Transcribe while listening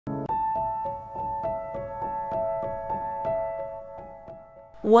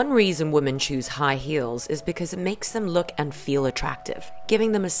One reason women choose high heels is because it makes them look and feel attractive,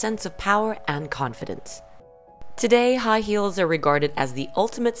 giving them a sense of power and confidence. Today, high heels are regarded as the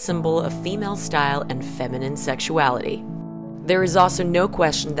ultimate symbol of female style and feminine sexuality. There is also no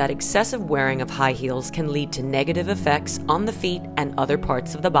question that excessive wearing of high heels can lead to negative effects on the feet and other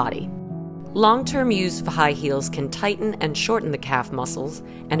parts of the body. Long-term use of high heels can tighten and shorten the calf muscles,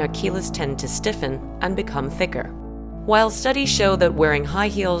 and Achilles tend to stiffen and become thicker. While studies show that wearing high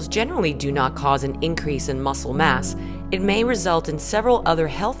heels generally do not cause an increase in muscle mass, it may result in several other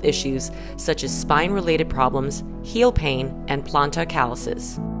health issues such as spine-related problems, heel pain, and plantar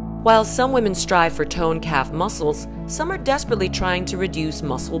calluses. While some women strive for toned calf muscles, some are desperately trying to reduce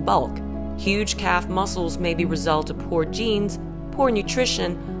muscle bulk. Huge calf muscles may be a result of poor genes, poor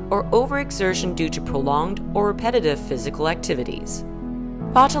nutrition, or overexertion due to prolonged or repetitive physical activities.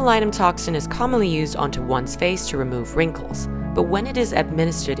 Botulinum toxin is commonly used onto one's face to remove wrinkles, but when it is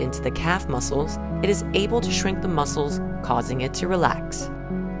administered into the calf muscles, it is able to shrink the muscles, causing it to relax.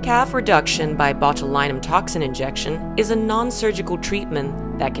 Calf reduction by botulinum toxin injection is a non-surgical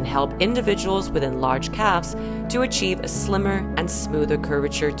treatment that can help individuals with enlarged calves to achieve a slimmer and smoother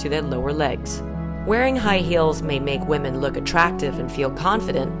curvature to their lower legs. Wearing high heels may make women look attractive and feel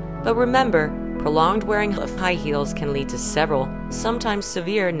confident, but remember, prolonged wearing of high heels can lead to several, sometimes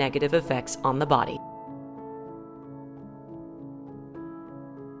severe negative effects on the body.